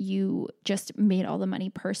you just made all the money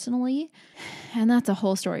personally. And that's a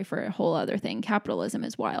whole story for a whole other thing. Capitalism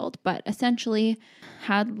is wild, but essentially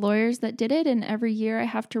had lawyers that did it, and every year I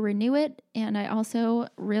have to renew it. And I also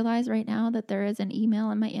realize right now that there is an email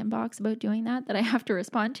in my inbox about doing that I have to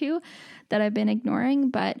respond to that I've been ignoring.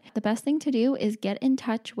 But the best thing to do is get in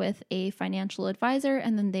touch with a financial advisor,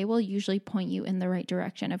 and then they will usually point you in the right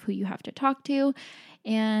direction of who you have to talk to.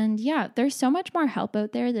 And yeah, there's so much more help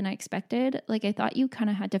out there than I expected. Like I thought you kind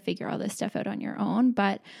of had to figure all this stuff out on your own,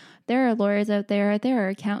 but there are lawyers out there, there are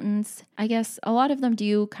accountants. I guess a lot of them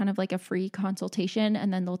do kind of like a free consultation,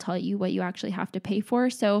 and then they'll tell you what you actually have to pay for.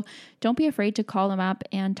 So don't be afraid to call them up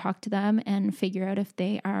and talk to them and figure out if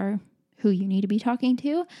they are who you need to be talking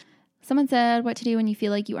to. Someone said what to do when you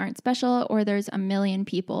feel like you aren't special or there's a million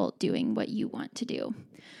people doing what you want to do.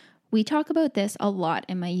 We talk about this a lot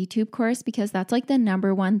in my YouTube course because that's like the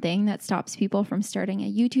number one thing that stops people from starting a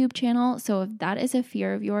YouTube channel. So if that is a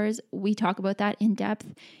fear of yours, we talk about that in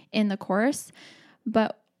depth in the course.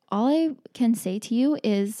 But all I can say to you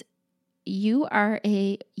is you are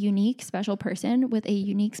a unique, special person with a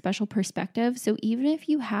unique, special perspective. So even if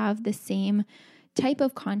you have the same type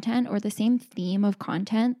of content or the same theme of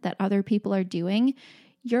content that other people are doing,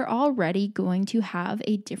 you're already going to have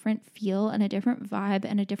a different feel and a different vibe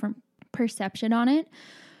and a different perception on it.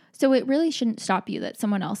 So it really shouldn't stop you that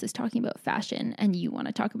someone else is talking about fashion and you want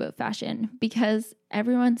to talk about fashion, because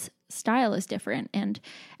everyone's style is different and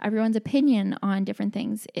everyone's opinion on different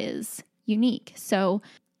things is unique. So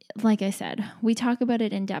like I said, we talk about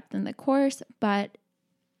it in depth in the course, but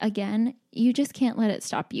again, you just can't let it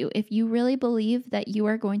stop you. If you really believe that you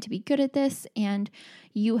are going to be good at this and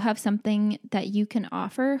you have something that you can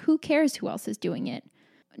offer, who cares who else is doing it?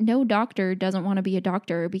 No doctor doesn't want to be a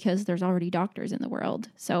doctor because there's already doctors in the world.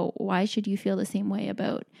 So why should you feel the same way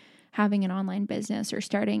about having an online business or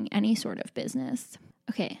starting any sort of business?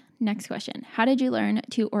 Okay, next question. How did you learn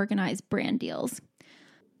to organize brand deals?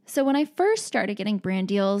 So when I first started getting brand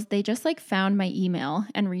deals, they just found my email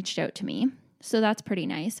and reached out to me. So that's pretty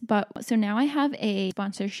nice. But so now I have a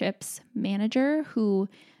sponsorships manager who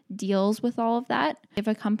deals with all of that. If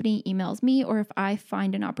a company emails me or if I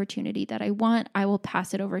find an opportunity that I want, I will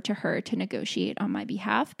pass it over to her to negotiate on my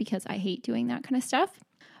behalf because I hate doing that kind of stuff.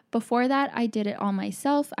 Before that, I did it all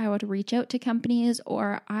myself. I would reach out to companies,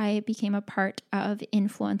 or I became a part of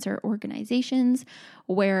influencer organizations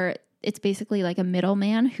where it's basically like a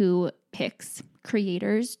middleman who picks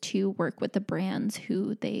creators to work with the brands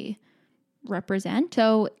who they represent.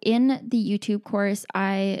 So in the YouTube course,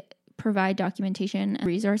 I provide documentation and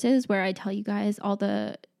resources where I tell you guys all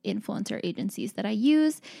the influencer agencies that I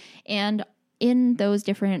use. And in those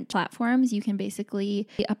different platforms, you can basically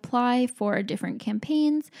apply for different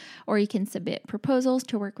campaigns, or you can submit proposals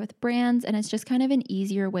to work with brands. And it's just kind of an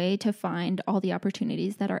easier way to find all the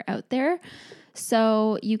opportunities that are out there.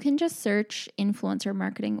 So you can just search influencer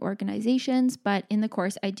marketing organizations, but in the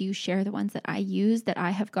course, I do share the ones that I use that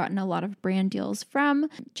I have gotten a lot of brand deals from,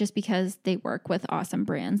 just because they work with awesome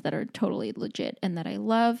brands that are totally legit and that I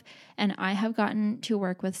love. And I have gotten to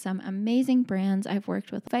work with some amazing brands. I've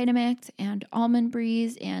worked with Vitamix and Almond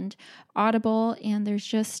Breeze and Audible, and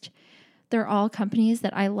they're all companies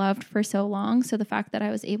that I loved for so long. So the fact that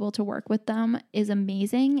I was able to work with them is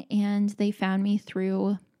amazing, and they found me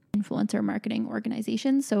through influencer marketing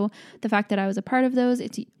organizations. So the fact that I was a part of those,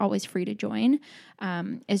 it's always free to join,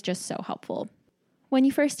 is just so helpful. When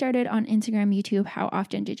you first started on Instagram, YouTube, how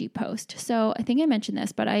often did you post? So I think I mentioned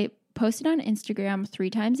this, but I posted on Instagram 3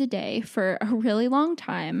 times a day for a really long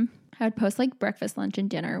time. I would post breakfast, lunch, and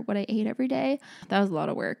dinner, what I ate every day. That was a lot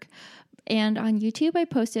of work. And on YouTube, I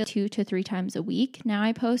posted 2 to 3 times a week. Now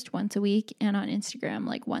I post once a week, and on Instagram,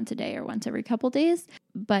 once a day or once every couple days.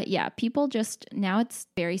 But yeah, people now it's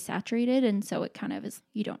very saturated. And so it kind of is,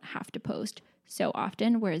 you don't have to post so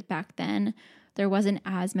often. Whereas back then there wasn't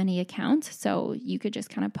as many accounts. So you could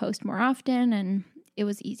just kind of post more often and it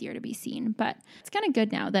was easier to be seen. But it's kind of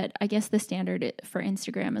good now that I guess the standard for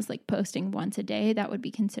Instagram is posting once a day. That would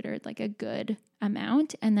be considered a good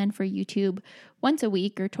amount. And then for YouTube, once a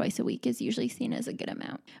week or twice a week is usually seen as a good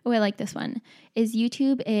amount. Oh, I like this one. Is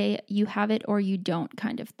YouTube a you have it or you don't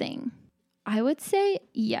kind of thing? I would say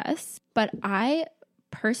yes, but I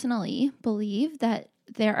personally believe that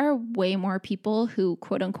there are way more people who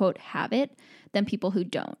quote unquote have it than people who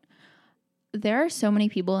don't. There are so many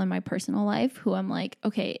people in my personal life who I'm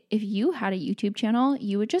okay, if you had a YouTube channel,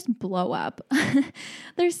 you would just blow up.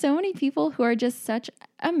 There's so many people who are just such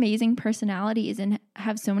amazing personalities and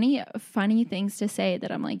have so many funny things to say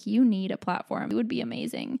that I'm you need a platform. It would be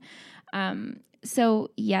amazing. So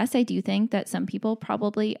yes, I do think that some people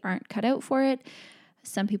probably aren't cut out for it.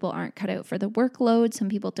 Some people aren't cut out for the workload. Some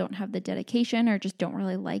people don't have the dedication or just don't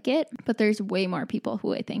really like it. But there's way more people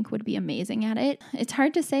who I think would be amazing at it. It's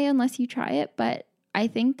hard to say unless you try it, but I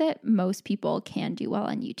think that most people can do well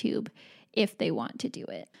on YouTube if they want to do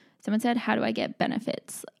it. Someone said, how do I get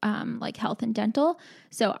benefits like health and dental?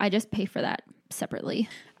 So I just pay for that separately.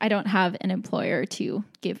 I don't have an employer to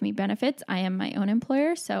give me benefits. I am my own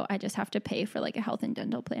employer, so I just have to pay for a health and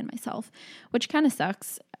dental plan myself, which kind of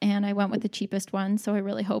sucks. And I went with the cheapest one, so I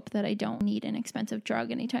really hope that I don't need an expensive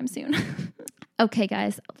drug anytime soon. Okay,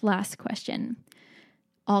 guys, last question.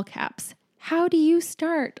 All caps. How do you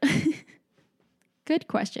start? Good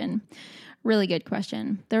question. Really good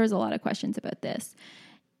question. There was a lot of questions about this.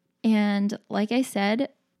 And like I said,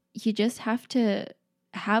 you just have to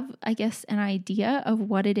have, I guess, an idea of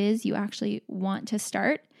what it is you actually want to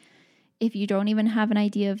start. If you don't even have an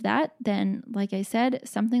idea of that, then like I said,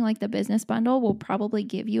 something like the business bundle will probably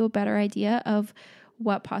give you a better idea of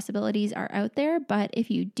what possibilities are out there. But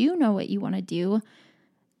if you do know what you want to do,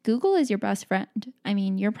 Google is your best friend. I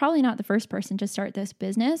mean, you're probably not the first person to start this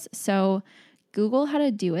business. So Google how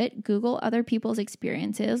to do it. Google other people's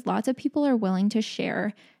experiences. Lots of people are willing to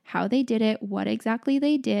share how they did it, what exactly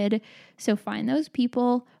they did. So find those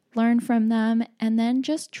people, learn from them, and then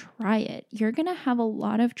just try it. You're going to have a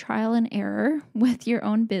lot of trial and error with your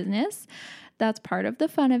own business. That's part of the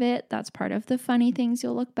fun of it. That's part of the funny things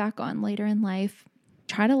you'll look back on later in life.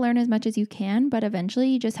 Try to learn as much as you can, but eventually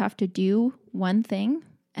you just have to do one thing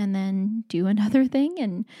and then do another thing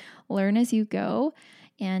and learn as you go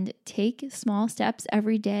and take small steps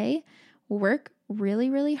every day. Work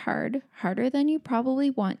really, really hard, harder than you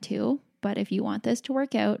probably want to. But if you want this to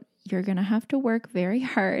work out, you're going to have to work very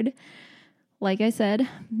hard. Like I said,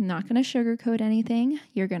 I'm not going to sugarcoat anything.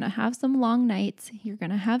 You're going to have some long nights. You're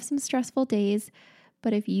going to have some stressful days.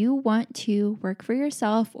 But if you want to work for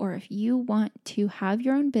yourself, or if you want to have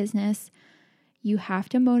your own business, you have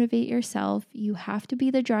to motivate yourself. You have to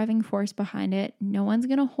be the driving force behind it. No one's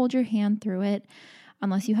going to hold your hand through it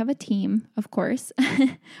unless you have a team, of course,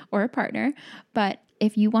 or a partner. But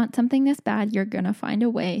if you want something this bad, you're going to find a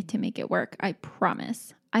way to make it work. I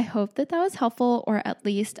promise. I hope that was helpful, or at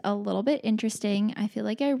least a little bit interesting. I feel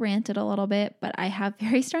like I ranted a little bit, but I have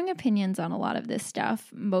very strong opinions on a lot of this stuff.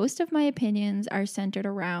 Most of my opinions are centered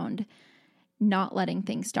around not letting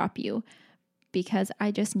things stop you, because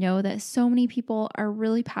I just know that so many people are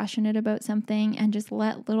really passionate about something and just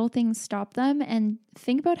let little things stop them. And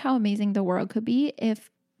think about how amazing the world could be if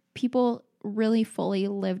people really fully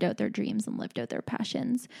lived out their dreams and lived out their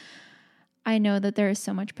passions. I know that there is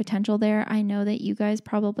so much potential there. I know that you guys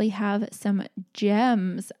probably have some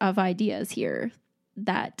gems of ideas here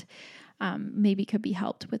that maybe could be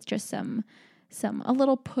helped with just a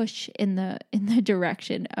little push in the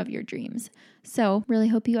direction of your dreams. So really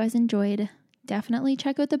hope you guys enjoyed. Definitely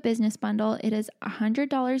check out the business bundle. It is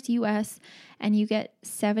 $100 US and you get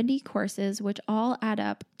 70 courses, which all add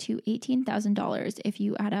up to $18,000 if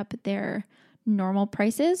you add up their normal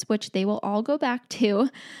prices, which they will all go back to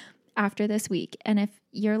after this week. And if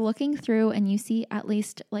you're looking through and you see at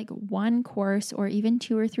least like one course or even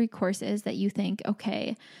 2 or 3 courses that you think,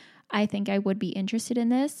 okay, I think I would be interested in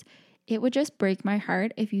this, it would just break my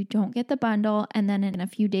heart if you don't get the bundle and then in a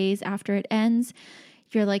few days after it ends,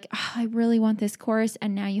 you're like, oh, I really want this course,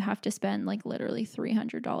 and now you have to spend like literally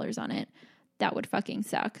 $300 on it. That would fucking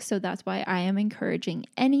suck. So that's why I am encouraging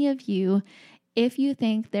any of you, if you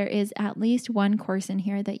think there is at least one course in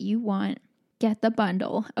here that you want, get the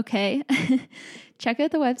bundle, okay? Check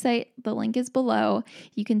out the website. The link is below.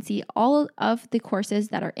 You can see all of the courses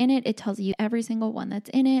that are in it. It tells you every single one that's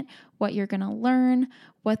in it, what you're going to learn,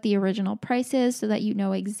 what the original price is, so that you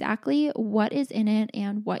know exactly what is in it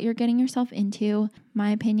and what you're getting yourself into.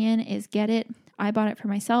 My opinion is get it. I bought it for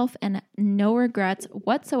myself and no regrets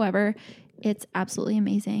whatsoever. It's absolutely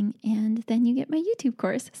amazing. And then you get my YouTube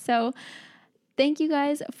course. So thank you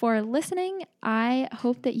guys for listening. I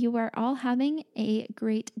hope that you are all having a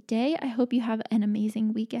great day. I hope you have an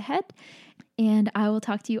amazing week ahead. And I will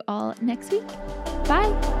talk to you all next week. Bye.